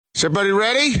Is everybody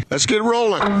ready? Let's get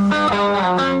rolling.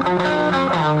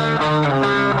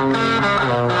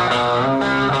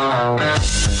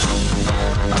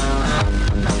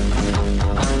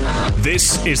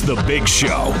 This is The Big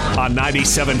Show on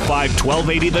 97.5,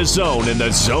 1280 The Zone and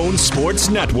The Zone Sports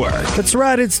Network. That's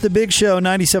right. It's The Big Show,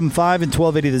 97.5 and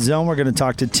 1280 The Zone. We're going to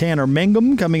talk to Tanner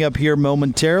Mangum coming up here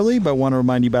momentarily, but I want to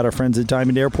remind you about our friends at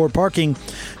Diamond Airport Parking.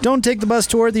 Don't take the bus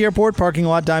tour at the airport parking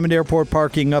lot. Diamond Airport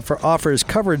Parking offers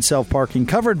covered self-parking,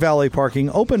 covered valet parking,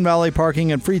 open valet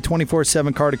parking, and free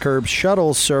 24/7 car-to-curb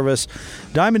shuttle service.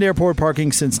 Diamond Airport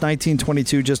Parking since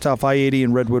 1922, just off I-80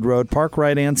 and Redwood Road. Park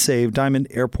right and save. Diamond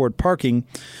Airport Parking.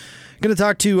 Going to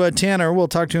talk to Tanner. We'll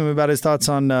talk to him about his thoughts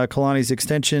on Kalani's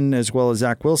extension, as well as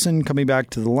Zach Wilson coming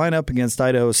back to the lineup against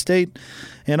Idaho State.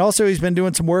 And also, he's been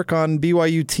doing some work on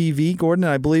BYU TV, Gordon,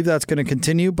 and I believe that's going to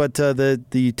continue. But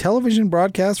the television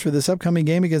broadcast for this upcoming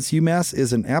game against UMass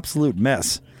is an absolute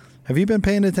mess. Have you been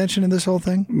paying attention to this whole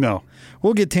thing? No.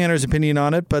 We'll get Tanner's opinion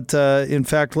on it, but in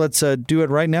fact, let's do it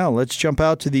right now. Let's jump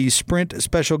out to the Sprint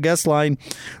special guest line.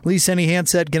 Lease any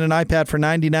handset, get an iPad for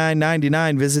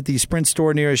 $99.99. Visit the Sprint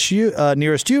store nearest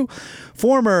you.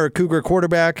 Former Cougar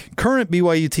quarterback, current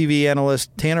BYU TV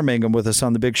analyst, Tanner Mangum with us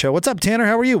on The Big Show. What's up, Tanner?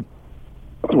 How are you?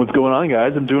 What's going on,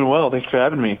 guys? I'm doing well. Thanks for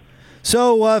having me.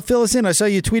 So fill us in. I saw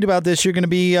you tweet about this. You're going to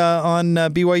be on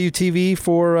BYU TV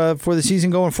for the season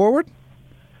going forward?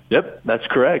 Yep, that's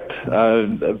correct.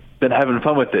 I've been having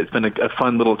fun with it. It's been a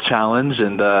fun little challenge,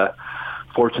 and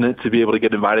fortunate to be able to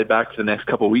get invited back for the next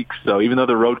couple of weeks. So even though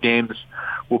the road games,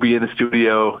 we'll be in the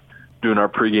studio doing our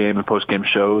pregame and postgame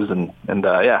shows, and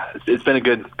it's been a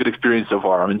good experience so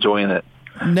far. I'm enjoying it.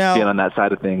 Now, being on that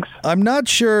side of things. I'm not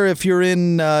sure if you're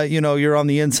you're on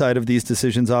the inside of these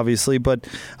decisions, obviously, but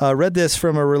read this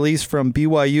from a release from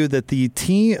BYU that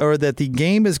the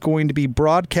game is going to be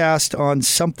broadcast on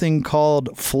something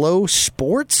called Flow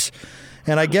Sports,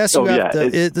 and I guess so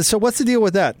what's the deal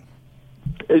with that?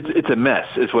 It's a mess,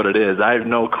 is what it is. I have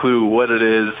no clue what it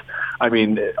is. I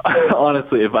mean,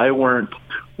 honestly, if I weren't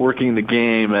working the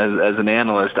game as an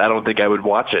analyst, I don't think I would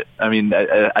watch it. I mean,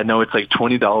 I know it's like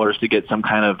 $20 to get some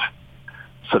kind of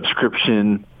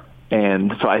subscription,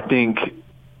 and so I think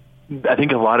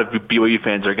a lot of BYU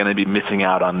fans are going to be missing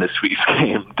out on this week's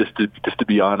game, just to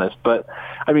be honest. But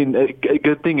I mean, a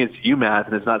good thing is UMass,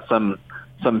 and it's not some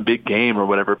big game or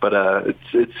whatever. But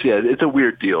it's a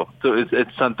weird deal. So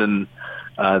it's something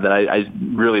that I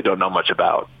really don't know much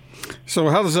about. So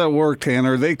how does that work,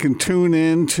 Tanner? They can tune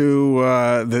in to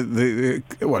BYU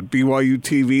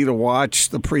TV to watch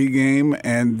the pregame,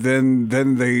 and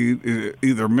then they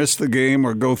either miss the game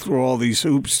or go through all these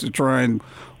hoops to try and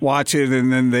watch it,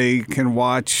 and then they can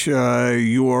watch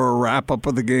your wrap up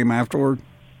of the game afterward.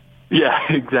 Yeah,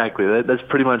 exactly. That's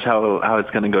pretty much how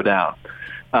it's going to go down.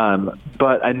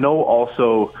 But I know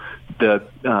also the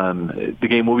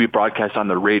game will be broadcast on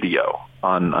the radio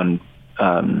on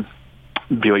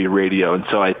BYU radio, and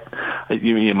so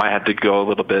you might have to go a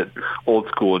little bit old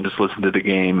school and just listen to the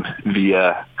game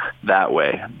via that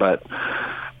way. But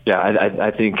yeah,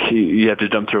 I think you have to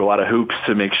jump through a lot of hoops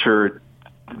to make sure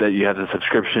that you have the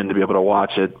subscription to be able to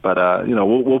watch it. But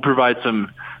we'll provide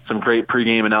some great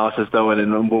pregame analysis though,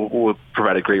 and we'll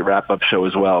provide a great wrap up show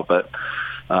as well. But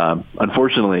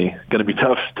unfortunately, going to be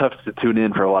tough to tune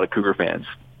in for a lot of Cougar fans.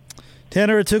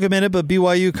 Tanner, it took a minute, but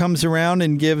BYU comes around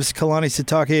and gives Kalani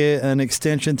Sitake an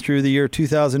extension through the year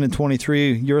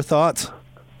 2023. Your thoughts?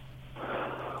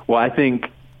 Well, I think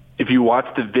if you watch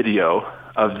the video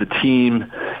of the team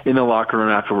in the locker room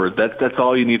afterwards, that's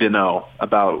all you need to know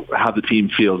about how the team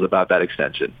feels about that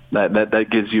extension. That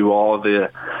gives you all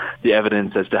the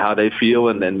evidence as to how they feel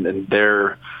and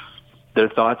their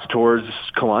thoughts towards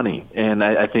Kalani. And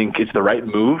I think it's the right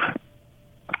move.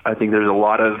 I think there's a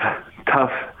lot of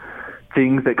tough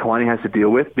things that Kalani has to deal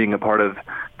with being a part of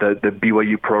the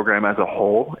BYU program as a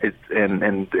whole.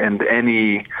 And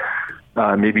any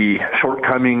maybe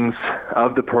shortcomings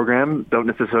of the program don't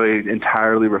necessarily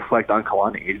entirely reflect on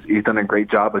Kalani. He's done a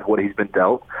great job with what he's been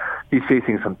dealt. He's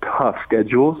facing some tough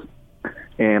schedules,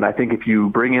 and I think if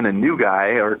you bring in a new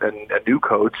guy or a new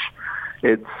coach,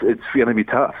 it's going to be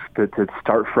tough to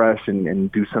start fresh and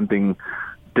do something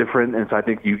different. And so I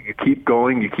think you keep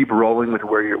going, you keep rolling with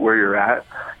where you're at,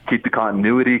 keep the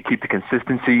continuity, keep the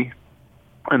consistency.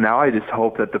 And now I just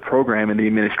hope that the program and the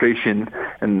administration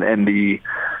and the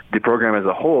program as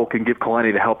a whole can give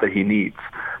Kalani the help that he needs.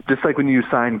 Just like when you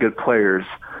sign good players,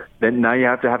 then now you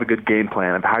have to have a good game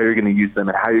plan of how you're going to use them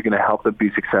and how you're going to help them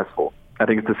be successful. I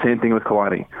think it's the same thing with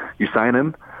Kalani. You sign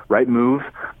him, right move,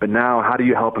 but now how do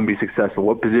you help him be successful?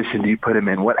 What position do you put him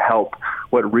in? What help,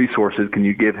 what resources can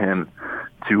you give him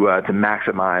to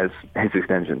maximize his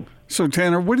extension. So,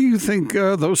 Tanner, what do you think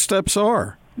those steps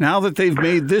are? Now that they've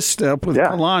made this step with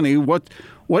Kalani, what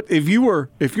if you were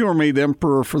made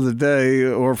emperor for the day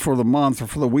or for the month or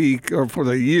for the week or for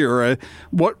the year?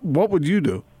 What would you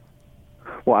do?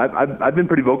 Well, I've been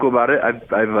pretty vocal about it.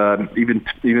 I've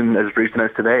even as recent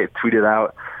as today tweeted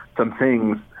out some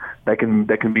things that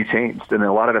can be changed, and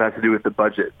a lot of it has to do with the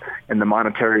budget and the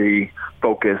monetary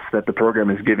focus that the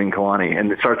program is giving Kalani,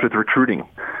 and it starts with recruiting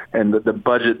and the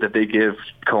budget that they give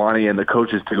Kalani and the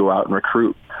coaches to go out and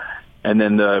recruit, and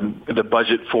then the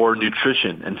budget for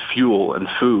nutrition and fuel and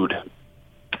food,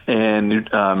 and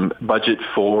budget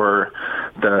for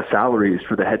the salaries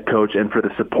for the head coach and for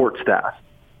the support staff,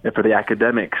 and for the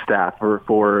academic staff, or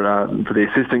for the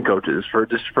assistant coaches,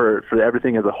 for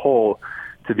everything as a whole,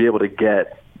 to be able to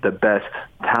get the best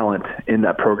talent in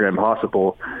that program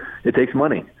possible. It takes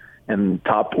money, and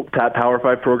top Power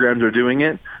 5 programs are doing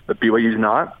it, but BYU's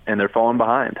not, and they're falling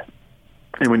behind.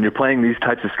 And when you're playing these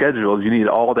types of schedules, you need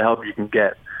all the help you can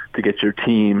get to get your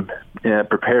team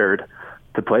prepared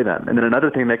to play them. And then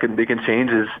another thing they can change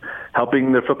is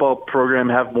helping the football program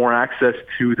have more access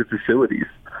to the facilities.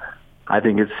 I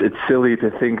think it's silly to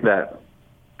think that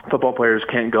football players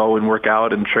can't go and work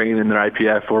out and train in their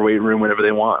IPF or weight room whenever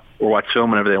they want, or watch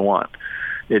film whenever they want.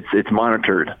 It's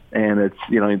monitored, and it's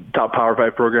top Power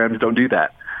 5 programs don't do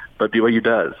that, but BYU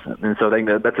does, and so I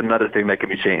think that's another thing that can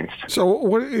be changed.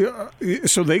 So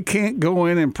so they can't go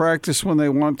in and practice when they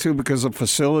want to because the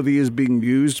facility is being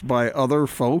used by other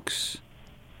folks?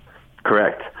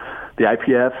 Correct. The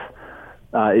IPF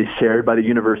is shared by the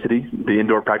university, the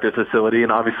indoor practice facility,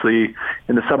 and obviously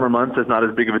in the summer months it's not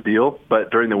as big of a deal,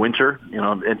 but during the winter,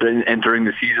 and during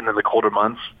the season in the colder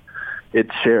months,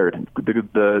 it's shared.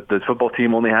 The football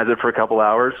team only has it for a couple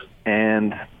hours,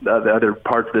 and the other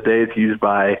parts of the day it's used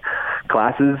by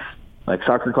classes, like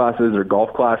soccer classes or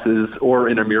golf classes or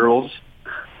intramurals,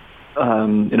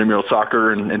 intramural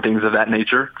soccer and things of that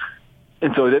nature.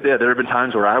 And so there have been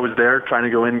times where I was there trying to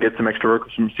go in and get some extra work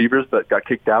with some receivers, but got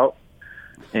kicked out.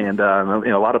 And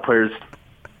a lot of players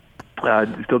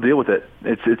still deal with it.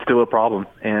 It's still a problem,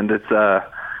 and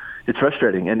it's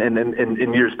frustrating. And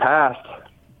in years past,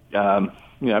 I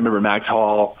remember Max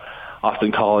Hall,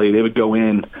 Austin Collie, they would go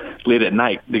in late at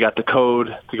night. They got the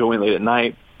code to go in late at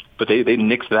night, but they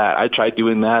nixed that. I tried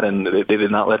doing that, and they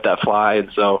did not let that fly.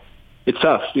 And so it's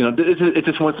tough. It's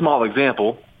just one small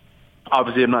example.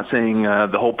 Obviously, I'm not saying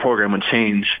the whole program would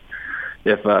change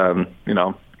if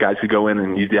guys could go in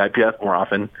and use the IPF more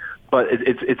often, but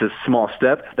it's a small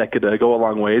step that could go a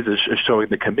long ways as showing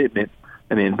the commitment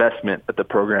and the investment that the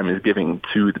program is giving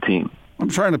to the team. I'm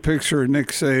trying to picture Nick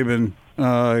Saban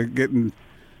getting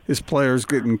his players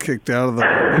getting kicked out of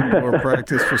the indoor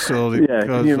practice facility. Yeah,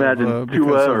 can you imagine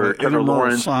Tua or Trevor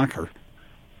Lawrence soccer?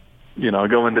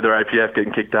 Going to their IPF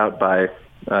getting kicked out by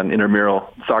an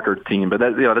intramural soccer team, but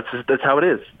that's how it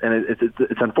is, and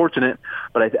it's unfortunate.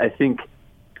 But I think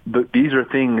these are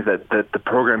things that the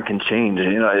program can change.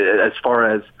 As far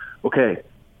as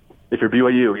if you're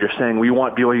BYU, you're saying we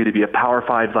want BYU to be a Power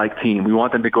 5 like team. We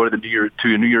want them to go to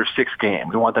a New Year's Six game.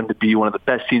 We want them to be one of the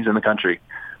best teams in the country.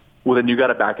 Well, then you got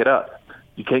to back it up.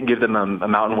 You can't give them a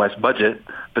Mountain West budget,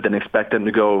 but then expect them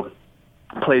to go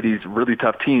play these really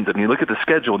tough teams. I mean, look at the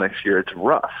schedule next year; it's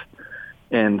rough.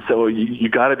 And so you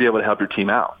got to be able to help your team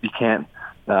out. You can't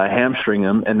hamstring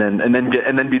them and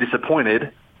then be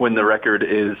disappointed when the record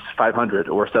is 500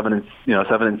 or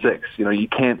 7-6. You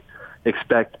can't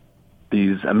expect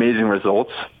these amazing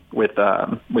results with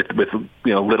the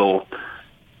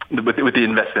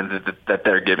investment that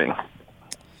they're giving.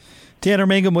 Tanner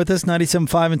Mangum with us, 97.5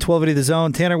 and 1280 The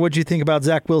Zone. Tanner, what did you think about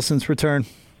Zach Wilson's return?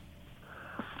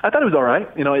 I thought it was all right.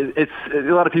 It's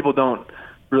a lot of people don't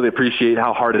really appreciate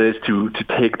how hard it is to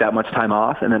take that much time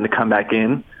off and then to come back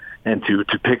in and to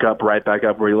pick up right back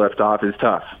up where you left off is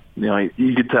tough.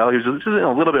 You could tell he was just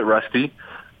a little bit rusty,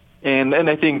 and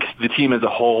I think the team as a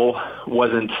whole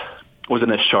wasn't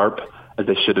as sharp as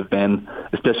they should have been,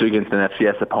 especially against an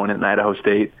FCS opponent in Idaho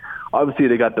State. Obviously,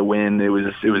 they got the win. It was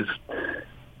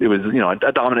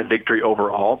a dominant victory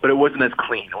overall, but it wasn't as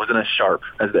clean. It wasn't as sharp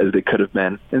as they could have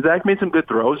been. And Zach made some good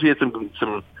throws. He had some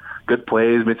good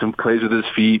plays, made some plays with his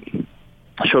feet,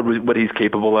 showed what he's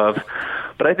capable of.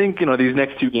 But I think, these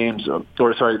next two games,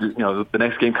 the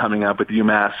next game coming up with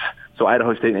UMass, so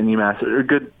Idaho State and UMass are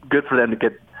good for them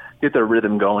to get their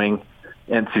rhythm going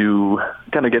and to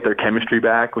kind of get their chemistry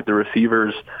back with the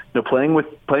receivers. Playing with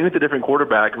a different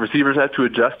quarterback, receivers have to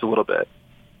adjust a little bit,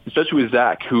 especially with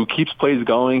Zach, who keeps plays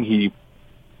going. He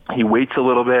waits a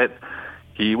little bit.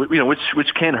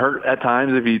 Which can hurt at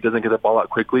times if he doesn't get the ball out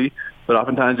quickly, but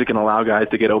oftentimes it can allow guys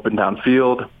to get open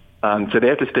downfield So they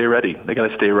have to stay ready. They got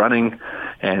to stay running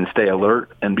and stay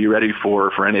alert and be ready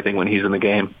for anything when he's in the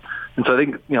game. And so I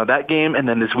think, that game and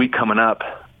then this week coming up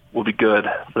will be good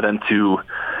for them to,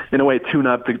 in a way, tune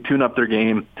up their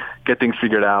game, get things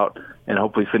figured out, and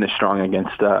hopefully finish strong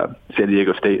against San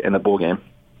Diego State in the bowl game.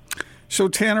 So,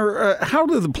 Tanner, how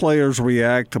do the players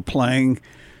react to playing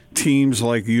teams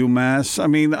like UMass? I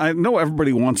mean, I know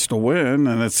everybody wants to win,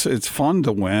 and it's fun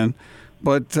to win,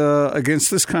 but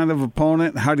against this kind of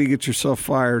opponent, how do you get yourself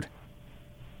fired?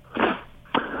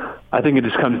 I think it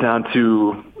just comes down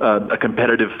to a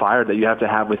competitive fire that you have to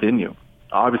have within you.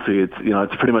 Obviously,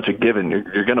 it's pretty much a given.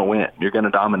 You're going to win. You're going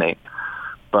to dominate.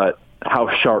 But how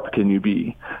sharp can you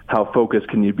be? How focused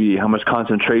can you be? How much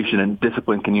concentration and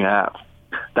discipline can you have?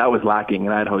 That was lacking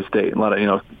in Idaho State. A lot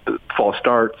of false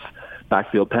starts,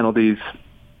 backfield penalties.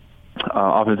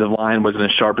 Offensive line wasn't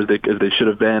as sharp as they should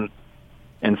have been.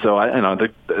 And so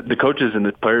the coaches and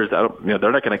the players,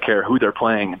 they're not going to care who they're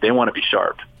playing. They want to be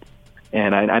sharp.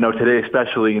 And I know today,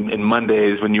 especially in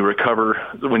Mondays, when you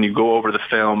go over the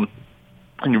film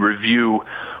and you review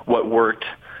what worked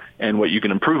and what you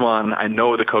can improve on, I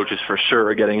know the coaches for sure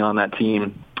are getting on that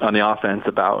team on the offense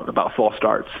about false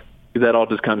starts. Because that all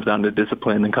just comes down to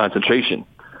discipline and concentration.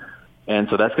 And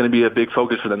so that's going to be a big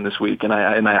focus for them this week. And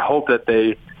I hope that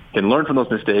they can learn from those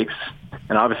mistakes.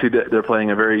 And obviously they're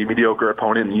playing a very mediocre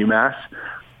opponent in UMass.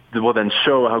 Will then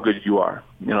show how good you are.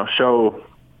 Show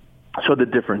the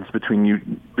difference between you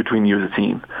as a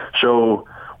team. Show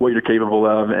what you're capable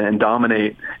of and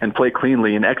dominate and play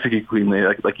cleanly and execute cleanly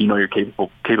like you're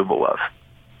capable of.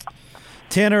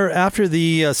 Tanner, after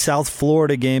the South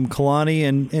Florida game, Kalani,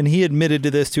 and he admitted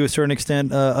to this to a certain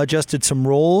extent, adjusted some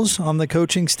roles on the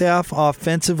coaching staff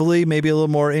offensively, maybe a little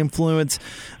more influence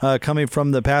coming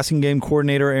from the passing game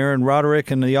coordinator, Aaron Roderick,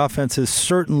 and the offense has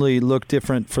certainly looked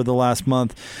different for the last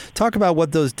month. Talk about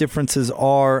what those differences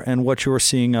are and what you're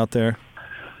seeing out there.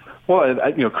 Well,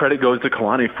 credit goes to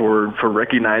Kalani for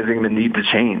recognizing the need to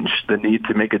change, the need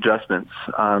to make adjustments.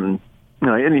 And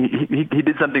he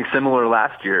did something similar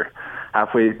last year.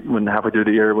 Halfway through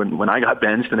the year when I got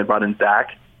benched and they brought in Zach,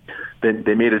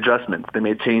 they made adjustments, they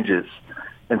made changes.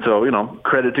 And so,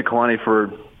 credit to Kalani for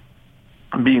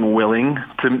being willing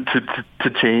to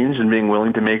change and being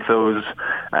willing to make those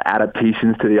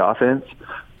adaptations to the offense.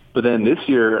 But then this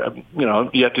year,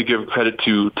 you have to give credit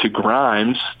to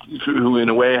Grimes, who in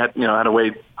a way had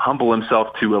to humble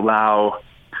himself to allow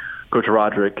Coach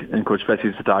Roderick and Coach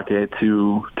Fesi Satake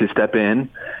to step in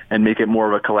and make it more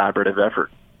of a collaborative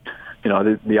effort.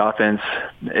 The offense,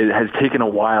 it has taken a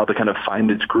while to kind of find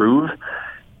its groove.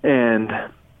 And,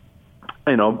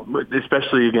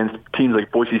 especially against teams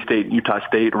like Boise State, Utah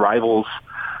State, rivals,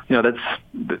 that's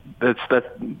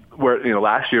where,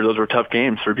 last year those were tough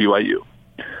games for BYU.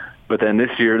 But then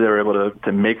this year they were able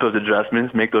to make those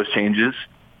adjustments, make those changes.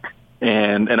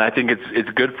 And I think it's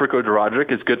good for Coach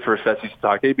Roderick. It's good for Fesi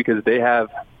Satake because they have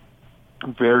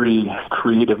very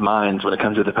creative minds when it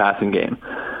comes to the passing game.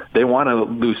 They want to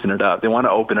loosen it up. They want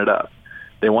to open it up.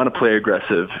 They want to play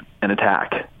aggressive and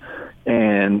attack.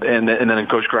 And then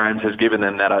Coach Grimes has given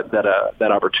them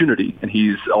that opportunity, and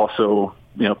he's also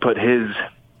put his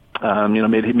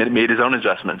made his own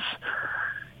adjustments.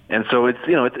 And so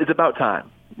it's about time,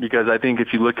 because I think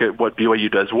if you look at what BYU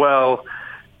does well,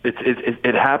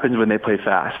 it happens when they play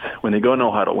fast, when they go no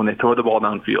huddle, when they throw the ball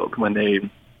downfield, when they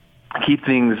keep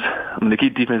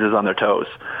defenses on their toes.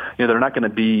 They're not going to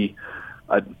be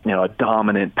a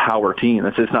dominant power team.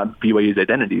 That's just not BYU's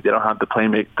identity. They don't have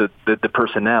the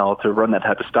personnel to run that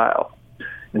type of style.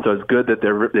 And so it's good that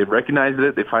they've recognized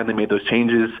it. They finally made those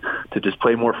changes to just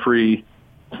play more free,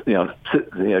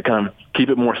 kind of keep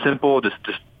it more simple, just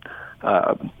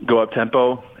go up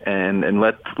tempo and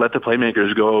let the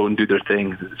playmakers go and do their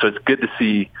thing. So it's good to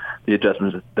see the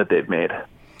adjustments that they've made.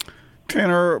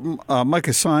 Tanner,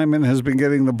 Micah Simon has been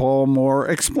getting the ball more.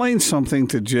 Explain something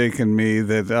to Jake and me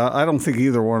that I don't think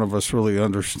either one of us really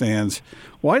understands.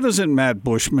 Why doesn't Matt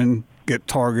Bushman get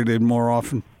targeted more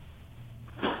often?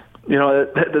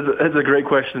 That's a great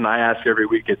question I ask every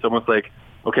week. It's almost like,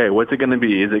 okay, what's it going to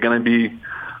be? Is it going to be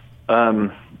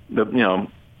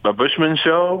a Bushman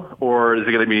show, or is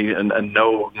it going to be a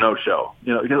no show?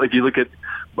 Like you look at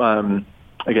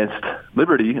against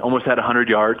Liberty, almost had 100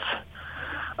 yards.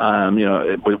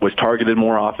 It was targeted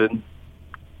more often.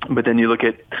 But then you look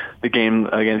at the game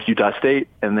against Utah State,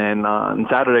 and then on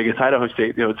Saturday against Idaho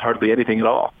State, it's hardly anything at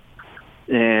all.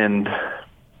 And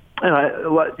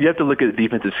you have to look at the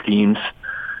defensive schemes.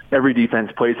 Every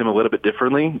defense plays him a little bit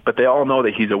differently, but they all know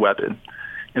that he's a weapon.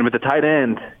 And with the tight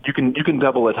end, you can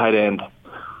double a tight end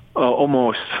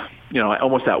almost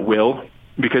at will,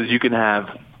 because you can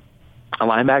have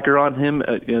linebacker on him,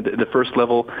 the first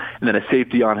level, and then a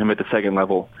safety on him at the second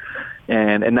level.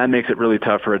 And that makes it really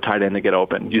tough for a tight end to get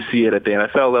open. You see it at the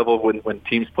NFL level when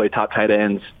teams play top tight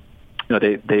ends.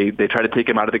 They try to take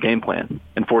him out of the game plan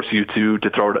and force you to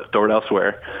throw it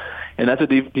elsewhere. And that's what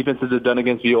defenses have done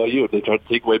against BYU. They try to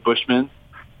take away Bushman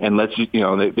and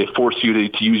they force you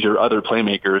to use your other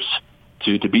playmakers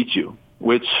to beat you,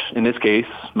 which in this case,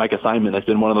 Micah Simon has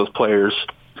been one of those players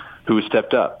who has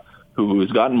stepped up, who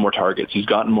has gotten more targets, who's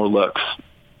gotten more looks,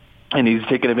 and he's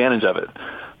taken advantage of it.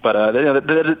 But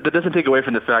that doesn't take away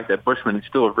from the fact that Bushman is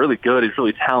still really good. He's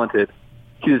really talented.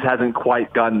 He just hasn't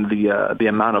quite gotten the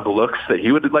amount of looks that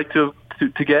he would like to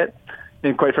get,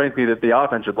 and quite frankly, that the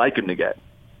offense would like him to get.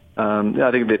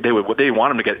 I think that they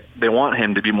want him to get. They want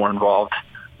him to be more involved,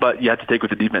 but you have to take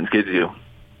what the defense gives you.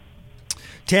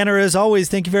 Tanner, as always,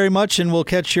 thank you very much, and we'll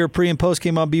catch your pre and post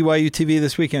game on BYU TV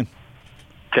this weekend.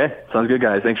 Okay, sounds good,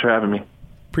 guys. Thanks for having me.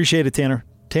 Appreciate it, Tanner.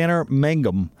 Tanner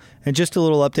Mangum. And just a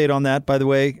little update on that, by the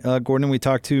way, Gordon, we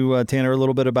talked to Tanner a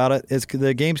little bit about it.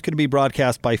 The game's going to be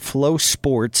broadcast by Flow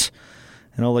Sports,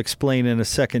 and I'll explain in a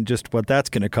second just what that's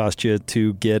going to cost you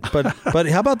to get. But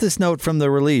how about this note from the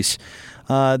release?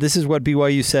 This is what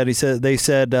BYU said. They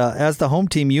said, as the home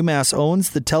team, UMass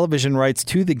owns the television rights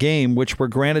to the game, which were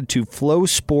granted to Flow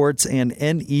Sports and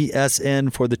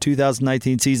NESN for the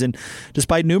 2019 season.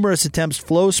 Despite numerous attempts,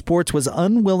 Flow Sports was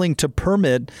unwilling to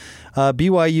permit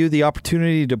BYU the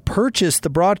opportunity to purchase the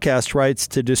broadcast rights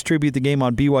to distribute the game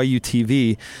on BYU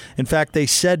TV. In fact, they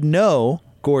said no,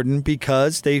 Gordon,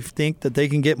 because they think that they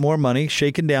can get more money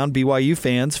shaking down BYU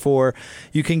fans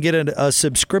you can get a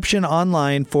subscription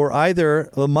online for either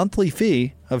a monthly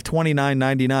fee of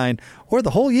 $29.99 or the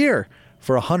whole year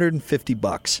for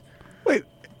 $150. Wait,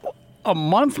 a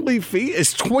monthly fee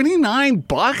is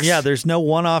 $29? Yeah, there's no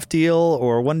one-off deal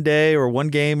or one day or one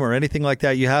game or anything like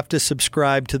that. You have to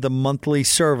subscribe to the monthly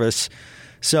service.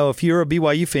 So if you're a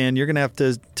BYU fan, you're going to have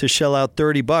to shell out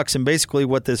 $30. And basically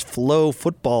what this Flow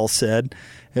Football said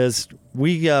is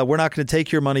we're not going to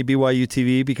take your money, BYU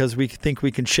TV, because we think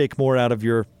we can shake more out of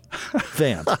your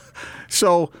fans.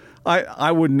 So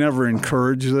I would never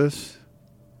encourage this.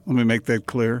 Let me make that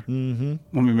clear. Mm-hmm.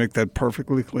 Let me make that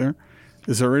perfectly clear.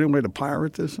 Is there any way to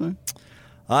pirate this thing?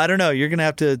 I don't know. You're going to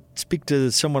have to speak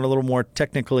to someone a little more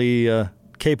technically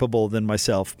capable than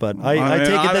myself, but I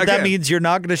take it that means you're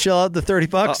not going to shell out the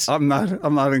 $30.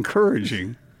 I'm not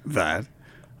encouraging that.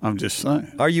 I'm just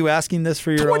saying. Are you asking this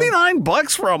for your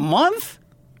 $29 for a month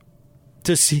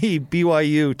to see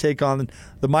BYU take on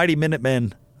the mighty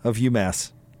Minutemen of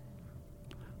UMass?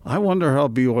 I wonder how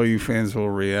BYU fans will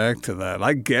react to that.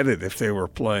 I get it if they were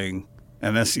playing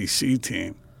an SEC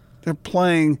team. They're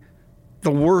playing the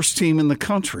worst team in the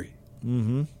country.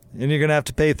 Mm-hmm. And you're going to have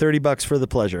to pay $30 for the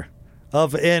pleasure.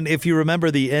 And if you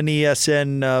remember the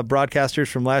NESN broadcasters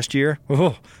from last year,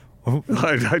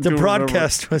 the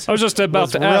broadcast was I was just about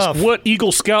to rough. ask what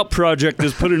Eagle Scout project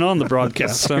is putting on the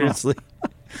broadcast. Seriously.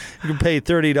 You can pay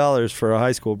 $30 for a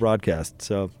high school broadcast.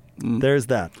 So there's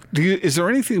that. Is there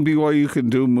anything BYU can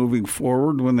do moving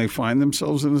forward when they find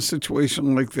themselves in a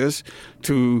situation like this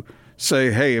to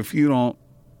say, hey, if you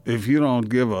don't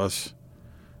give us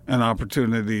an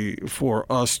opportunity for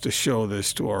us to show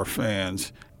this to our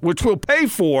fans, which we'll pay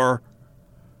for,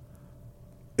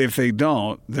 if they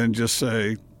don't, then just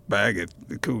say, bag it.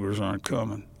 The Cougars aren't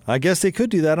coming. I guess they could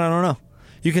do that. I don't know.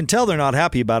 You can tell they're not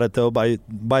happy about it, though, by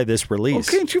this release.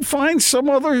 Well, can't you find some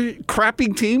other crappy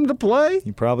team to play?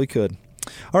 You probably could.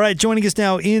 All right, joining us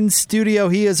now in studio,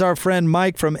 he is our friend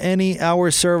Mike from Any Hour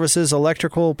Services,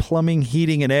 electrical, plumbing,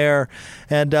 heating, and air.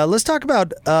 And let's talk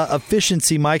about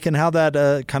efficiency, Mike, and how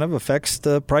that kind of affects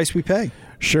the price we pay.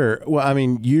 Sure. Well, I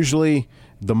mean, usually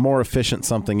the more efficient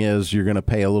something is, you're going to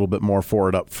pay a little bit more for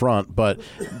it up front. But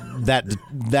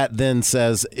that then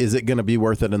says, is it going to be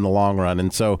worth it in the long run?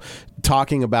 And so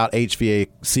talking about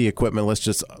HVAC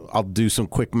equipment, I'll do some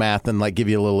quick math and give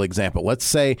you a little example. Let's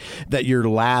say that your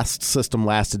last system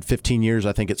lasted 15 years.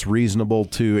 I think it's reasonable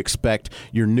to expect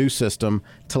your new system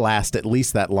to last at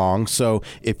least that long. So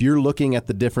if you're looking at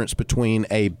the difference between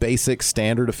a basic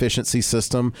standard efficiency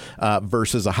system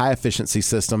versus a high efficiency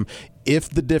system, if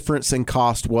the difference in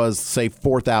cost was, say,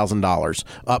 $4,000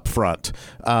 up front,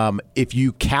 if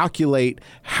you calculate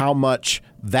how much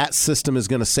that system is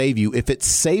going to save you, if it's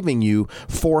saving you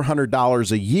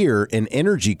 $400 a year in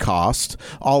energy cost,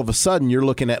 all of a sudden you're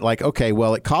looking at okay,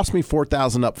 well, it cost me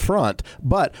 $4,000 up front,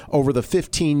 but over the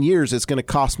 15 years, it's going to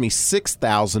cost me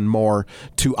 $6,000 more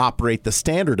to operate the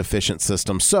standard efficient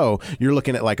system. So you're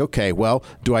looking at okay, well,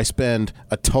 do I spend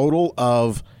a total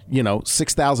of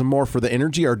 $6,000 more for the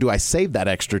energy, or do I save that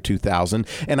extra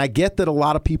 $2,000? And I get that a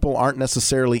lot of people aren't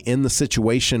necessarily in the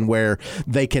situation where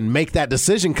they can make that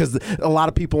decision, because a lot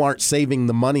of people aren't saving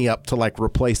the money up to like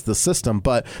replace the system.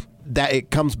 But that it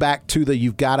comes back to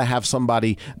you've got to have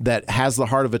somebody that has the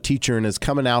heart of a teacher and is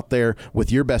coming out there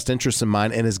with your best interests in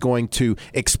mind and is going to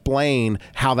explain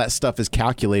how that stuff is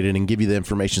calculated and give you the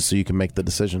information so you can make the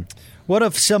decision. What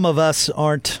if some of us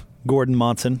aren't Gordon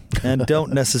Monson and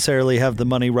don't necessarily have the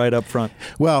money right up front?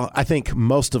 Well, I think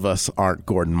most of us aren't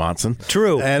Gordon Monson.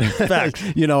 True. And fact.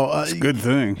 It's a good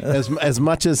thing. As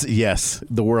much as, yes,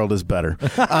 the world is better.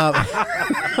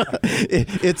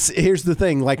 Here's the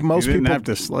thing. Like most you didn't people have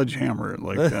to sledgehammer it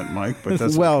like that, Mike. But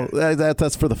that's well, okay.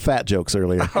 that's for the fat jokes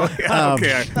earlier.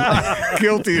 Okay.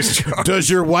 Guilty as charged. Does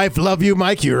your wife love you,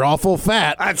 Mike? You're awful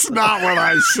fat. That's not what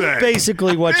I said.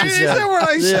 Basically what you said. Is that what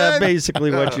I said? Yeah, basically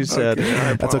what you said.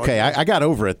 Okay, That's okay. I got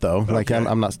over it though. Like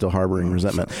I'm not still harboring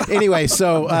resentment. Anyway,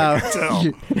 so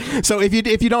so if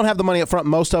you don't have the money up front,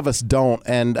 most of us don't,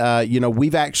 and we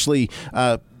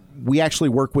actually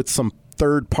work with some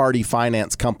third-party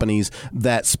finance companies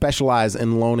that specialize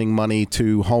in loaning money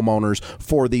to homeowners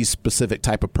for these specific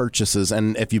type of purchases.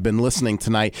 And if you've been listening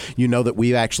tonight, you know that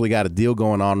we've actually got a deal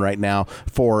going on right now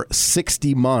for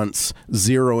 60 months,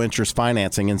 zero interest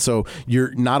financing. And so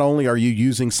you're not only are you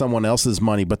using someone else's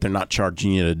money, but they're not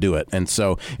charging you to do it. And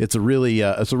so it's a really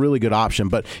good option.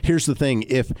 But here's the thing: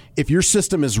 if your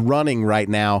system is running right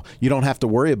now, you don't have to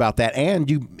worry about that.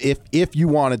 And if you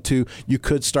wanted to, you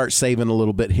could start saving a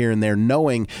little bit here and there,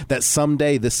 knowing that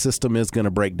someday this system is going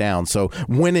to break down. So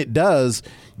when it does,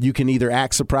 you can either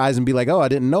act surprised and be like, oh, I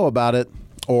didn't know about it,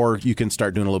 or you can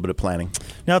start doing a little bit of planning.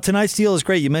 Now, tonight's deal is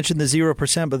great. You mentioned the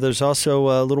 0%, but there's also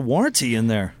a little warranty in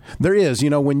there. There is.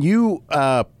 When you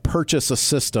purchase a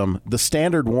system, the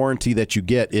standard warranty that you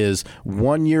get is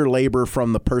 1 year labor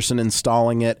from the person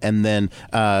installing it, and then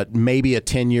maybe a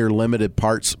 10-year limited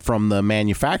parts from the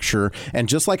manufacturer. And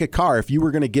just like a car, if you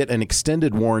were going to get an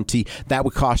extended warranty, that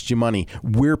would cost you money.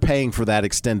 We're paying for that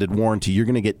extended warranty. You're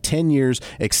going to get 10 years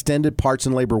extended parts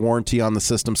and labor warranty on the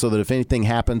system, so that if anything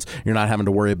happens, you're not having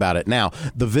to worry about it. Now,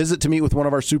 the visit to meet with one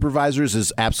of our supervisors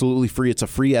is absolutely free. It's a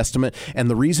free estimate. And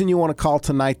the reason you want to call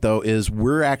tonight, though, is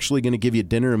we're actually going to give you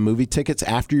dinner and movie tickets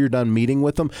after you're done meeting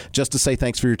with them, just to say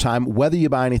thanks for your time, whether you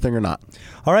buy anything or not.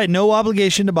 All right, no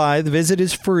obligation to buy. The visit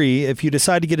is free. If you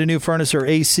decide to get a new furnace or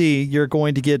AC, you're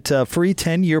going to get free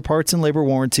 10-year parts and labor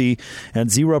warranty and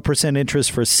 0%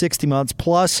 interest for 60 months.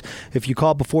 Plus, if you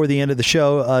call before the end of the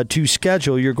show to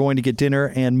schedule, you're going to get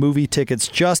dinner and movie tickets,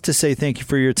 just to say thank you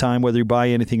for your time, whether you buy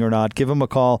anything or not. Give them a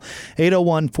call,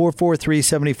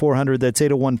 801-443-7400. That's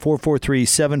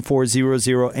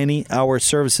 801-443-7400. Any hour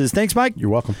services. Thanks, Mike. You're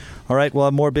welcome. All right, we'll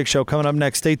have more Big Show coming up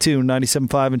next. Stay tuned.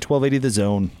 97.5 and 1280 The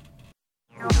Zone.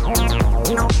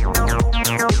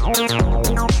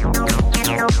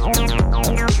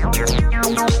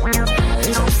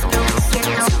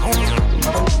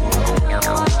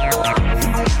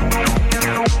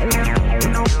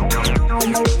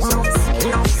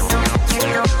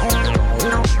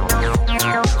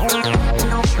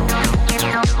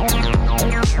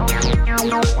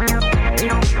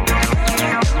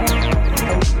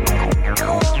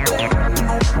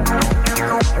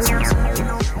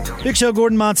 Big Show,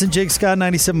 Gordon Monson, Jake Scott,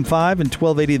 97.5 and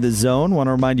 1280 The Zone. Want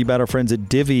to remind you about our friends at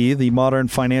Divvy, the modern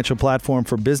financial platform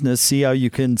for business. See how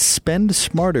you can spend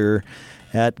smarter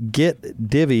at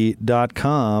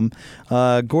getdivvy.com.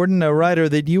 Gordon, a writer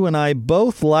that you and I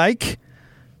both like,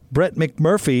 Brett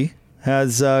McMurphy,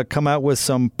 has come out with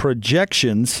some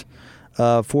projections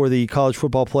for the college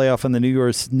football playoff and the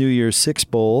New Year's Six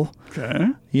Bowl. Okay.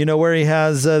 You know where he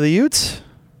has the Utes?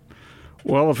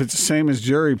 Well, if it's the same as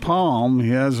Jerry Palm, he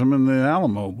has them in the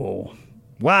Alamo Bowl.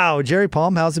 Wow, Jerry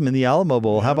Palm has him in the Alamo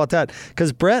Bowl. How about that?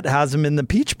 Because Brett has him in the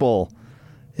Peach Bowl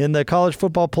in the college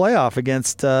football playoff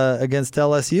against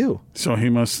LSU. So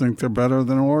he must think they're better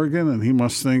than Oregon, and he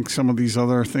must think some of these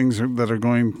other things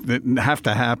that have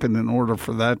to happen in order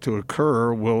for that to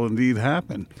occur will indeed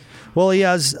happen. Well, he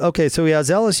has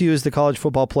LSU as the college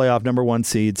football playoff number 1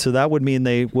 seed, so that would mean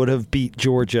they would have beat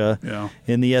Georgia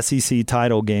in the SEC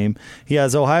title game. He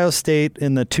has Ohio State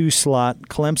in the 2 slot,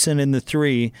 Clemson in the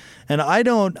 3, and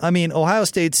Ohio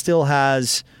State still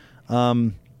has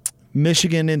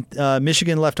Michigan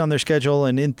left on their schedule,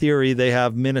 and in theory they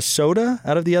have Minnesota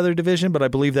out of the other division, but I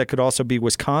believe that could also be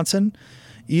Wisconsin.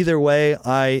 Either way,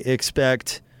 I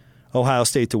expect Ohio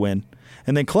State to win.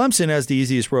 And then Clemson has the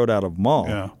easiest road out of them all.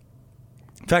 Yeah.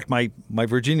 In fact, my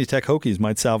Virginia Tech Hokies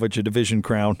might salvage a division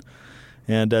crown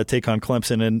and take on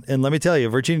Clemson. And let me tell you,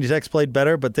 Virginia Tech's played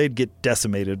better, but they'd get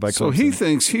decimated by Clemson.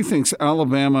 So he thinks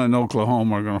Alabama and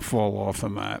Oklahoma are going to fall off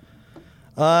in that.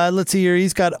 Let's see here.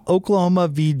 He's got Oklahoma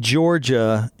v.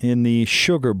 Georgia in the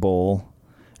Sugar Bowl,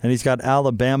 and he's got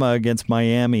Alabama against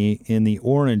Miami in the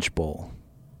Orange Bowl.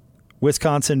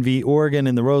 Wisconsin v. Oregon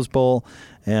in the Rose Bowl,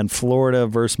 and Florida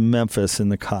versus Memphis in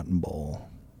the Cotton Bowl.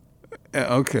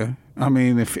 Okay. I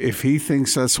mean, if he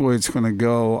thinks that's the way it's going to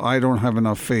go, I don't have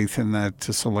enough faith in that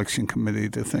selection committee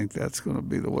to think that's going to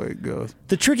be the way it goes.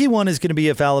 The tricky one is going to be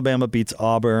if Alabama beats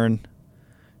Auburn,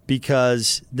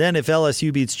 because then if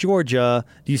LSU beats Georgia,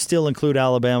 do you still include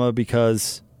Alabama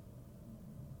because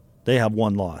they have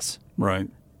one loss? Right.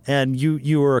 And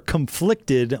you are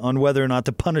conflicted on whether or not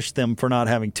to punish them for not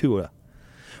having Tua.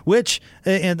 Which,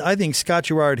 and I think Scott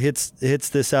Girard hits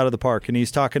this out of the park, and he's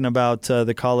talking about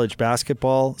the college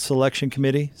basketball selection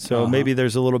committee. So maybe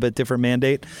there's a little bit different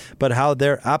mandate, but how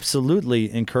they're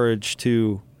absolutely encouraged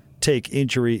to take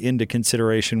injury into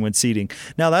consideration when seeding.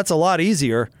 Now, that's a lot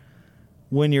easier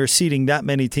when you're seeding that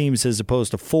many teams as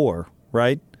opposed to 4,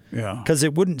 right? Yeah. Because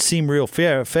it wouldn't seem real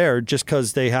fair just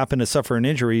because they happen to suffer an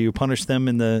injury. You punish them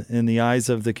in the eyes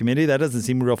of the committee. That doesn't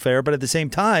seem real fair. But at the same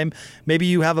time, maybe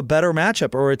you have a better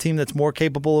matchup or a team that's more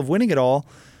capable of winning it all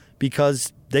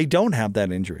because they don't have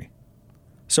that injury.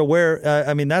 So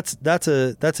that's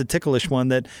a ticklish one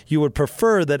that you would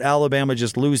prefer that Alabama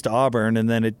just lose to Auburn and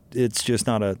then it's just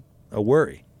not a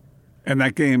worry. And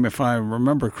that game, if I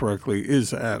remember correctly,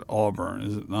 is at Auburn,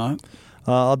 is it not?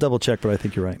 I'll double check, but I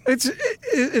think you're right.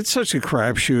 It's such a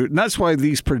crapshoot, and that's why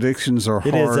these predictions are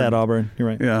hard. It is at Auburn. You're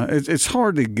right. Yeah, it's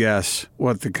hard to guess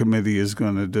what the committee is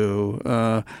going to do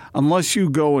unless you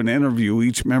go and interview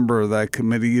each member of that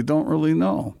committee. You don't really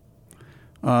know.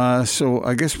 So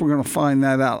I guess we're going to find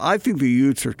that out. I think the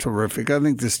Utes are terrific. I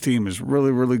think this team is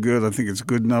really, really good. I think it's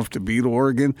good enough to beat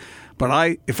Oregon.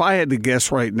 But if I had to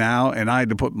guess right now and I had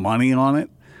to put money on it,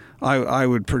 I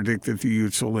would predict that the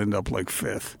Utes will end up like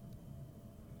 5th.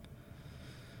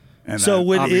 And so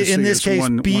would in this case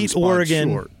one beat Oregon?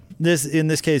 Short. In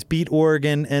this case beat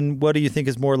Oregon, and what do you think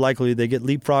is more likely? They get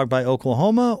leapfrogged by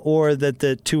Oklahoma, or that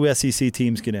the 2 SEC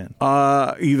teams get in?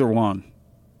 Either one.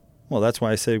 Well, that's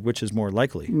why I say which is more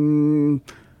likely.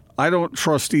 I don't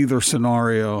trust either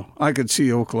scenario. I could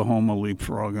see Oklahoma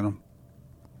leapfrogging them,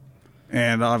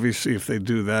 and obviously if they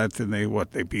do that, then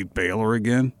they beat Baylor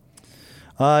again.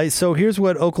 So here's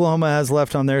what Oklahoma has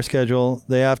left on their schedule.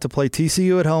 They have to play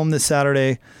TCU at home this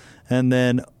Saturday, and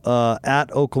then at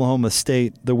Oklahoma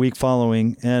State the week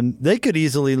following. And they could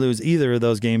easily lose either of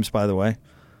those games, by the way.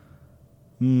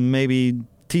 Maybe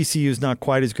TCU's not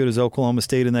quite as good as Oklahoma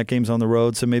State, and that game's on the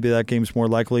road, so maybe that game's more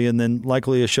likely. And then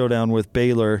likely a showdown with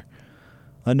Baylor,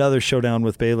 another showdown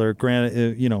with Baylor,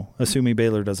 granted, assuming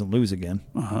Baylor doesn't lose again.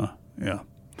 Yeah.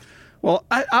 Well,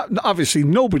 obviously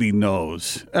nobody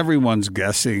knows. Everyone's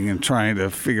guessing and trying to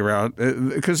figure out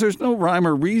because there's no rhyme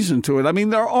or reason to it. I mean,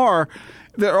 there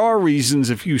are reasons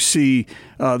if you see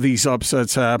these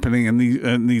upsets happening and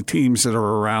the teams that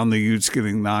are around the Utes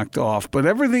getting knocked off. But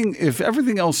if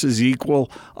everything else is equal,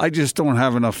 I just don't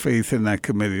have enough faith in that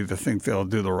committee to think they'll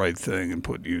do the right thing and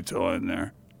put Utah in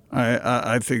there.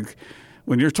 I think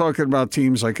when you're talking about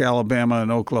teams like Alabama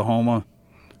and Oklahoma,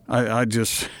 I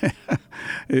just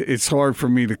it's hard for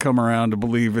me to come around to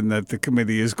believing that the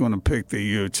committee is going to pick the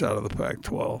Utes out of the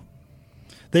Pac-12.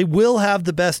 They will have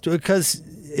the best because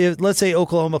let's say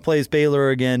Oklahoma plays Baylor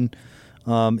again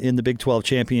in the Big 12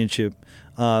 championship.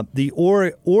 The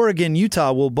Oregon,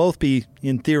 Utah will both be,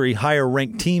 in theory, higher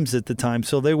ranked teams at the time,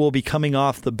 so they will be coming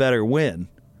off the better win.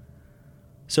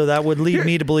 So that would lead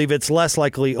me to believe it's less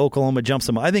likely Oklahoma jumps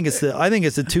them. I think it's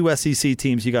the 2 SEC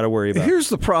teams you got to worry about. Here's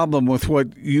the problem with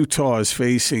what Utah is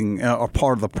facing, or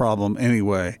part of the problem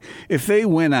anyway. If they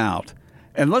win out,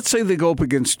 and let's say they go up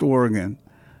against Oregon,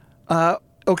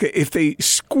 if they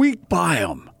squeak by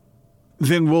them,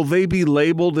 then will they be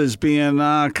labeled as being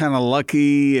kind of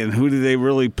lucky and who do they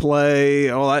really play?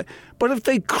 All that. But if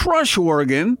they crush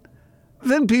Oregon,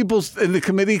 then people in the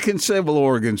committee can say, well,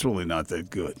 Oregon's really not that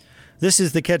good. This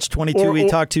is the catch-22 we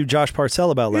talked to Josh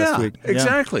Parcell about last week. Yeah,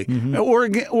 exactly.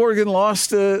 Oregon lost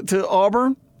to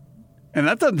Auburn, and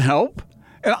that doesn't help.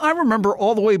 And I remember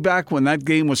all the way back when that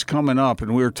game was coming up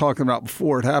and we were talking about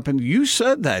before it happened, you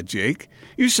said that, Jake.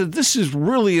 You said this is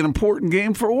really an important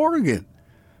game for Oregon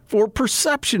for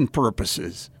perception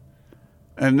purposes.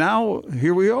 And now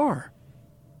here we are.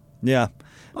 Yeah.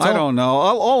 I don't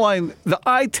know. The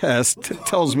eye test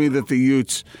tells me that the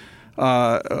Utes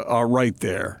are right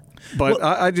there. But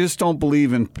I just don't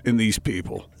believe in these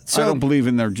people. So I don't believe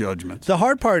in their judgment. The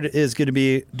hard part is going to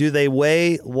be, do they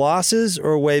weigh losses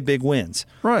or weigh big wins?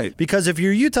 Right. Because if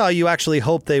you're Utah, you actually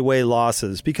hope they weigh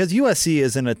losses because USC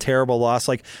isn't a terrible loss.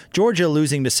 Like Georgia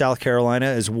losing to South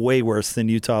Carolina is way worse than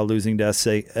Utah losing to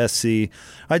SC.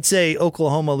 I'd say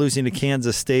Oklahoma losing to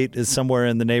Kansas State is somewhere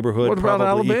in the neighborhood. What about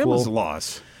probably Alabama's equal.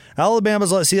 loss?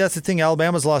 Alabama's lost. See, that's the thing.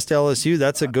 Alabama's lost to LSU.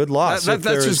 That's a good loss. That's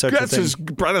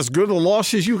about as good a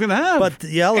loss as you can have. But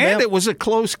the Alabama, and it was a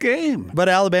close game. But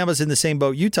Alabama's in the same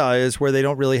boat Utah is, where they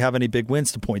don't really have any big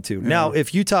wins to point to. Yeah. Now,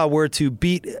 if Utah were to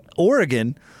beat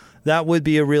Oregon, that would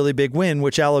be a really big win,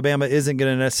 which Alabama isn't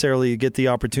going to necessarily get the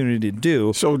opportunity to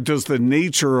do. So does the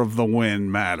nature of the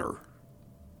win matter?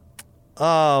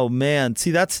 Oh, man.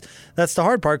 See, that's the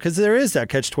hard part because there is that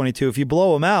catch-22. If you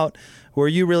blow them out, were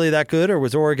you really that good, or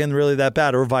was Oregon really that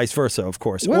bad, or vice versa, of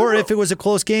course? Well, or if it was a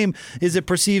close game, is it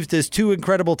perceived as two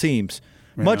incredible teams?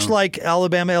 Yeah. Much like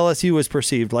Alabama LSU was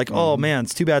perceived. Like, oh, man,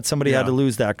 it's too bad somebody had to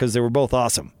lose that because they were both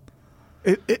awesome.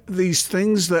 These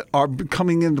things that are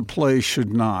coming into play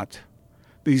should not.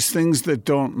 These things that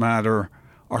don't matter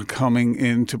are coming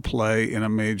into play in a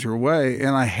major way,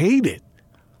 and I hate it.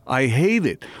 I hate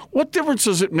it. What difference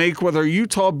does it make whether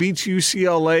Utah beats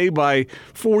UCLA by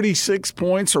 46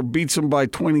 points or beats them by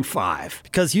 25?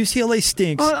 Because UCLA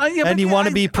stinks, and you want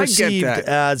to be perceived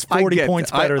as 40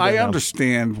 points better than them. I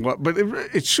understand, but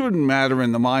it shouldn't matter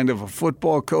in the mind of a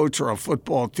football coach or a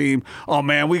football team. Oh,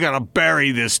 man, we got to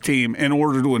bury this team in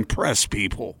order to impress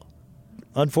people.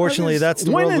 Unfortunately, that's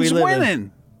the world we live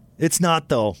in. It's not,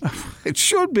 though. It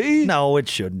should be. No, it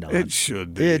should not. It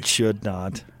should be. It should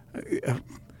not.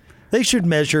 They should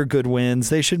measure good wins.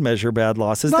 They should measure bad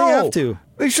losses. No, they have to.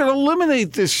 They should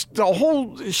eliminate the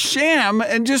whole sham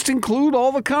and just include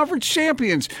all the conference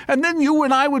champions. And then you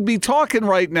and I would be talking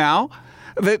right now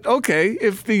that, okay,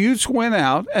 if the Utes win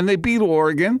out and they beat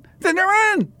Oregon, then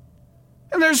they're in.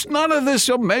 And there's none of this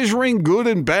measuring good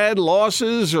and bad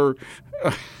losses or.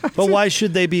 But why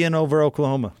should they be in over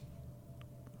Oklahoma?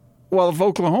 Well, if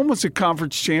Oklahoma's a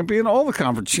conference champion, all the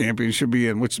conference champions should be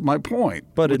in, which is my point,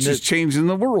 which is changing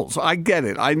the rules. I get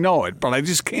it. I know it. But I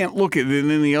just can't look at it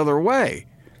in any other way.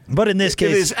 But in this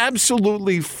case, it is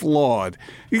absolutely flawed.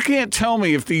 You can't tell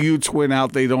me if the Utes win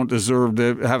out, they don't deserve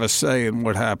to have a say in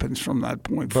what happens from that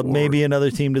point forward. But maybe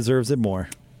another team deserves it more.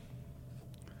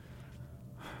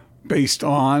 Based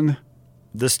on?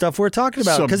 The stuff we're talking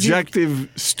about. Subjective,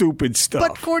 stupid stuff.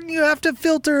 But, Gordon, you have to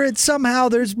filter it somehow.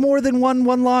 There's more than one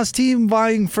one-loss team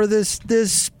vying for this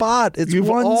spot. It's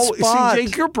spot. See,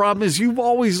 Jake, your problem is you've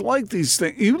always liked these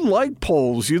things. You like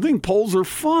polls. You think polls are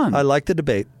fun. I like the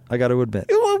debate. I got to admit.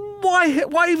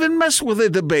 Why even mess with a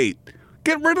debate?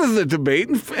 Get rid of the debate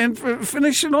and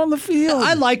finish it on the field.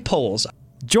 I like polls.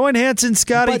 Join Hanson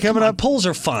Scotty coming up. Polls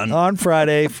are fun. On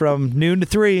Friday from noon to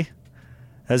 3.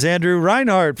 As Andrew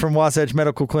Reinhardt from Wasatch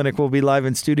Medical Clinic will be live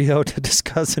in studio to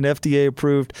discuss an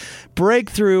FDA-approved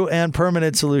breakthrough and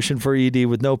permanent solution for ED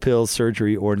with no pills,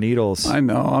 surgery, or needles. I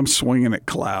know. I'm swinging at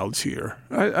clouds here.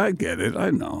 I get it. I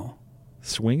know.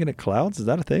 Swinging at clouds? Is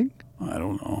that a thing? I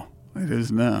don't know. It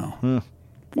is now. Huh.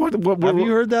 What, have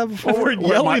you heard that before?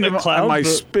 Yelling at clouds. Am I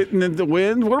spitting in the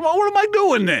wind? What am I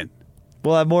doing then?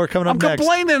 We'll have more coming up next. I'm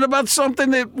complaining about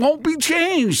something that won't be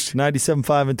changed. 97.5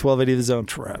 and 1280 The Zone.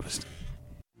 Travesty.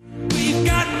 We've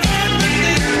got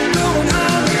everything going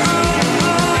on.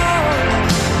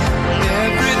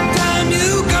 Every time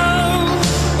you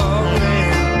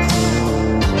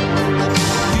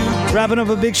go. Wrapping up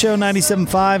a big show,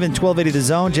 97.5 and 1280 The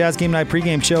Zone. Jazz Game Night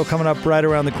pregame show coming up right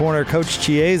around the corner. Coach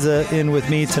Chiesa in with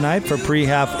me tonight for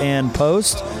pre-half and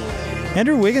post.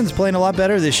 Andrew Wiggins playing a lot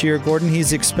better this year, Gordon.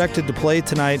 He's expected to play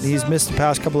tonight. He's missed the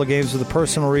past couple of games with a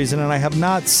personal reason, and I have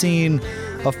not seen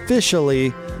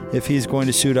officially if he's going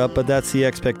to suit up, but that's the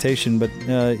expectation. But,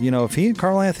 if he and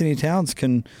Karl Anthony Towns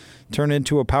can turn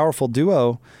into a powerful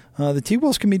duo, the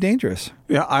T-Wolves can be dangerous.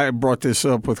 Yeah, I brought this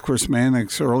up with Chris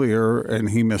Mannix earlier, and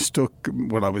he mistook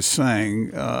what I was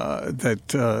saying,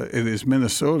 that it is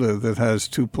Minnesota that has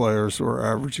two players who are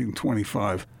averaging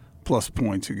 25-plus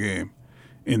points a game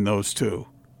in those two,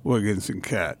 Wiggins and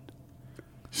Cat.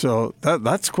 So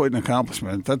that's quite an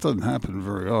accomplishment. That doesn't happen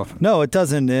very often. No, it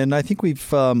doesn't. And I think we've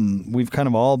kind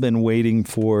of all been waiting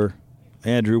for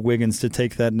Andrew Wiggins to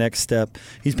take that next step.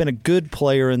 He's been a good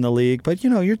player in the league, but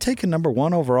you're taking number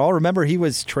one overall. Remember, he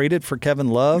was traded for Kevin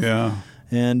Love. Yeah.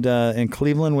 And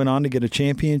Cleveland went on to get a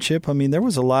championship. I mean, there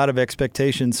was a lot of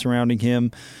expectations surrounding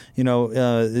him.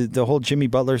 The whole Jimmy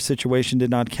Butler situation did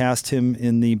not cast him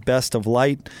in the best of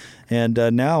light. And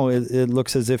now it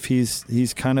looks as if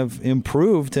he's kind of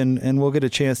improved, and we'll get a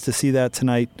chance to see that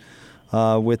tonight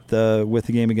with the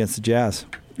game against the Jazz.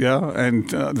 Yeah, and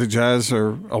the Jazz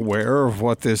are aware of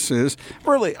what this is.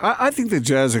 Really, I think the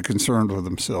Jazz are concerned with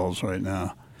themselves right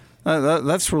now.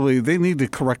 That's really, they need to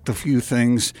correct a few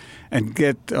things and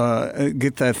get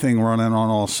that thing running on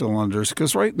all cylinders.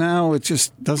 Because right now it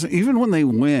just doesn't. Even when they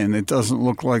win, it doesn't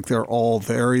look like they're all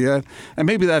there yet. And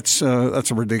maybe that's a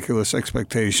ridiculous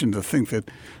expectation to think that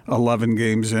 11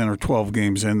 games in or 12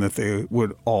 games in that they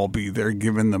would all be there,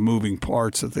 given the moving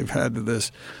parts that they've had to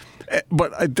this.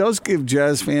 But it does give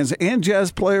Jazz fans and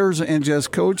Jazz players and Jazz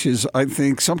coaches, I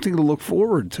think, something to look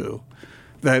forward to.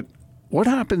 That what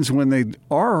happens when they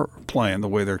are playing the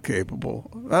way they're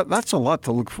capable? That's a lot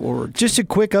to look forward to. Just a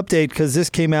quick update, because this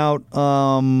came out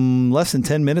less than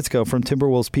 10 minutes ago from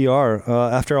Timberwolves PR.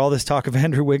 After all this talk of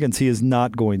Andrew Wiggins, he is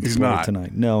not going to play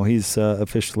tonight. No, he's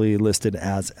officially listed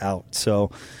as out. So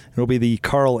it'll be the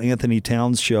Karl Anthony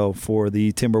Towns show for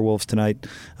the Timberwolves tonight,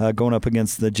 going up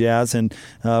against the Jazz. And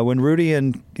when Rudy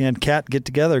and Kat get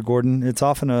together, Gordon, it's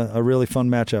often a really fun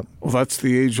matchup. Well, that's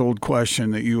the age-old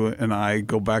question that you and I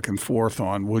go back and forth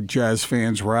on. Would Jazz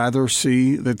fans rather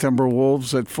see the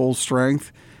Timberwolves at full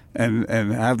strength and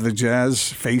have the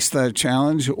Jazz face that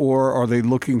challenge, or are they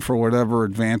looking for whatever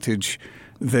advantage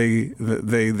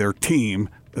their team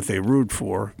that they root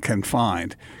for can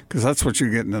find? Because that's what you're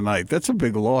getting tonight. That's a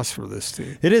big loss for this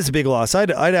team. It is a big loss. I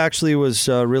actually was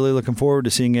really looking forward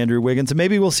to seeing Andrew Wiggins, and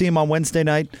maybe we'll see him on Wednesday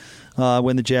night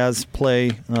when the Jazz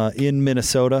play in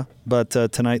Minnesota. But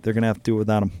tonight they're going to have to do it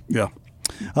without him. Yeah.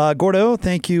 Gordo,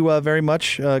 thank you very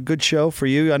much. Good show for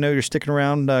you. I know you're sticking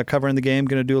around covering the game.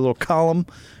 Going to do a little column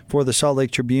for the Salt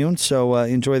Lake Tribune. So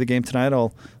enjoy the game tonight.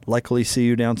 I'll likely see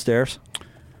you downstairs.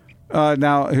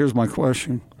 Now, here's my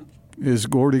question. Is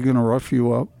Gordy going to rough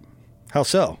you up? How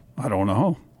so? I don't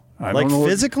know. I like don't know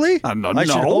physically? I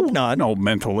should hope not. No,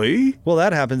 mentally. Well,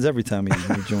 that happens every time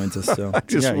he joins us. So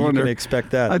you can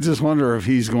expect that. I just wonder if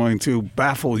he's going to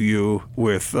baffle you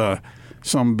with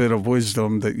some bit of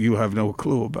wisdom that you have no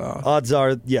clue about. Odds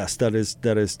are, yes, that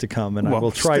is to come, and I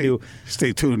will try to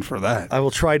stay tuned for that. I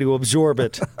will try to absorb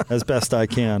it as best I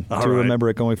can to remember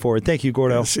it going forward. Thank you,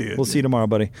 Gordo. We'll see you tomorrow,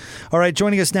 buddy. All right,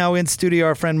 joining us now in studio,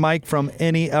 our friend Mike from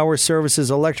Any Hour Services,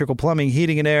 Electrical, Plumbing,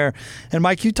 Heating, and Air. And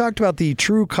Mike, you talked about the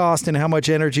true cost and how much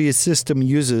energy a system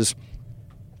uses.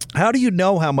 How do you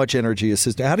know how much energy a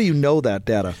system? How do you know that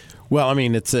data? Well, I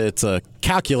mean, it's a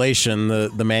calculation.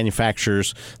 The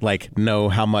manufacturers know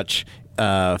how much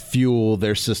fuel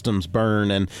their systems burn,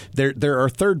 and there are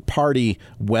third-party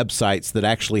websites that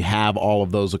actually have all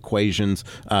of those equations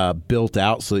built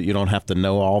out so that you don't have to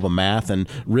know all the math. And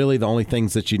really, the only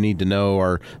things that you need to know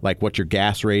are like what your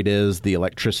gas rate is, the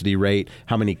electricity rate,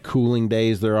 how many cooling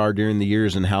days there are during the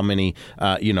years, and how many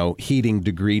heating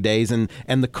degree days. And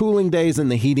the cooling days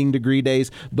and the heating degree days,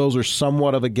 those are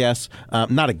somewhat of a guess,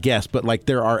 not a guess, but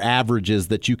there are averages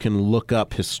that you can look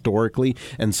up historically.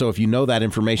 And so if you know that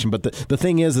information, but the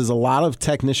thing is a lot of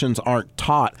technicians aren't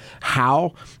taught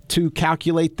how to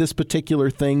calculate this particular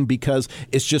thing, because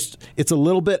it's a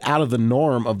little bit out of the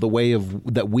norm of the way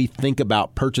that we think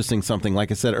about purchasing something.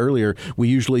 Like I said earlier, we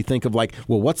usually think of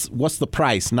what's the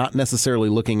price, not necessarily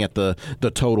looking at the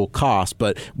total cost.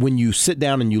 But when you sit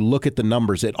down and you look at the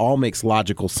numbers, it all makes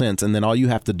logical sense. And then all you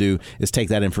have to do is take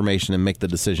that information and make the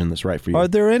decision that's right for you. Are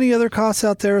there any other costs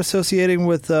out there associating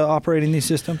with operating these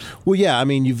systems? Well, yeah. I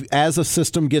mean, as a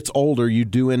system gets older, you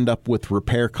do end up with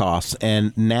repair costs.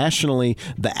 And nationally,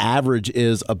 the average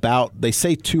is about, they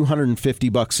say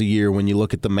 $250 a year when you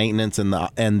look at the maintenance and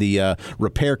the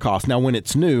repair costs. Now, when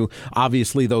it's new,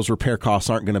 obviously those repair costs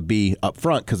aren't going to be up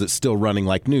front because it's still running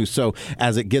like new. So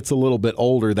as it gets a little bit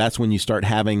older, that's when you start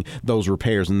having those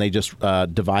repairs, and they just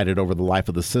divide it over the life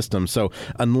of the system. So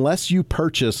unless you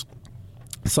purchase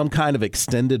some kind of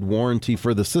extended warranty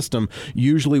for the system,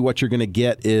 usually what you're going to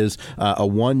get is a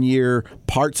 1-year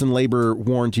parts and labor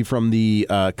warranty from the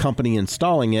company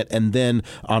installing it, and then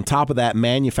on top of that,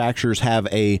 manufacturers have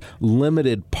a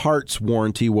limited parts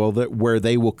warranty where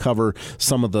they will cover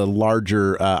some of the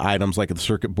larger items like the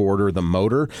circuit board or the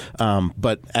motor.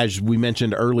 But as we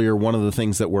mentioned earlier, one of the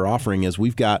things that we're offering is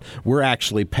we're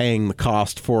actually paying the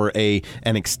cost for an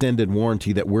extended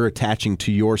warranty that we're attaching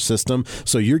to your system,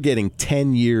 so you're getting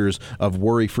 10 years of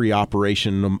worry-free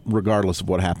operation regardless of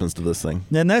what happens to this thing.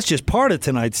 And that's just part of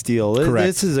tonight's deal. Correct.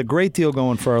 This is a great deal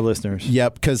going for our listeners.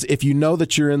 Yep, because if you know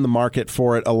that you're in the market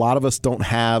for it, a lot of us don't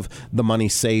have the money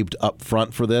saved up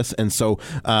front for this, and so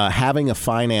having a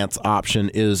finance option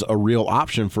is a real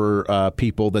option for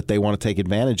people that they want to take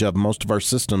advantage of. Most of our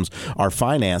systems are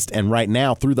financed, and right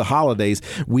now through the holidays,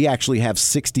 we actually have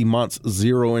 60 months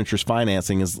zero-interest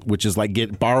financing, which is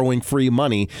like borrowing free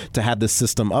money to have this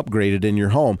system upgraded in your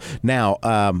home. Now,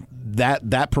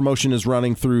 that promotion is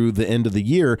running through the end of the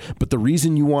year. But the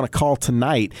reason you want to call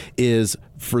tonight is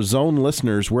for Zone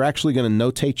listeners, we're actually going to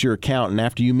notate your account, and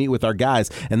after you meet with our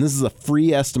guys, and this is a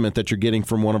free estimate that you're getting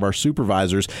from one of our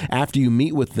supervisors, after you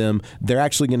meet with them, they're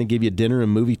actually going to give you dinner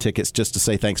and movie tickets just to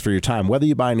say thanks for your time, whether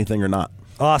you buy anything or not.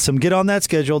 Awesome. Get on that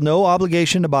schedule. No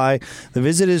obligation to buy. The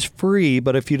visit is free,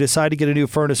 but if you decide to get a new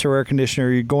furnace or air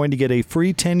conditioner, you're going to get a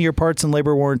free 10-year parts and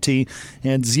labor warranty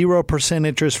and 0%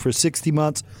 interest for 60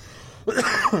 months.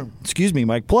 Excuse me,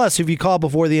 Mike. Plus, if you call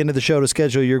before the end of the show to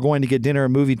schedule, you're going to get dinner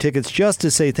and movie tickets just to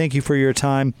say thank you for your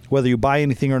time, whether you buy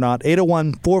anything or not.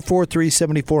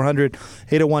 801-443-7400,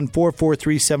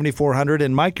 801-443-7400.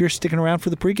 And, Mike, you're sticking around for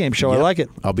the pregame show. Yep, I like it.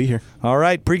 I'll be here. All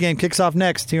right, pregame kicks off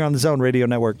next here on the Zone Radio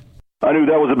Network. I knew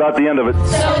that was about the end of it.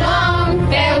 So long,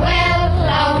 farewell,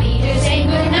 I'll be to say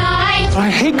goodnight. I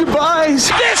hate goodbyes.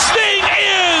 This thing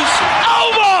is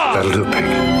over! That'll do, Peggy.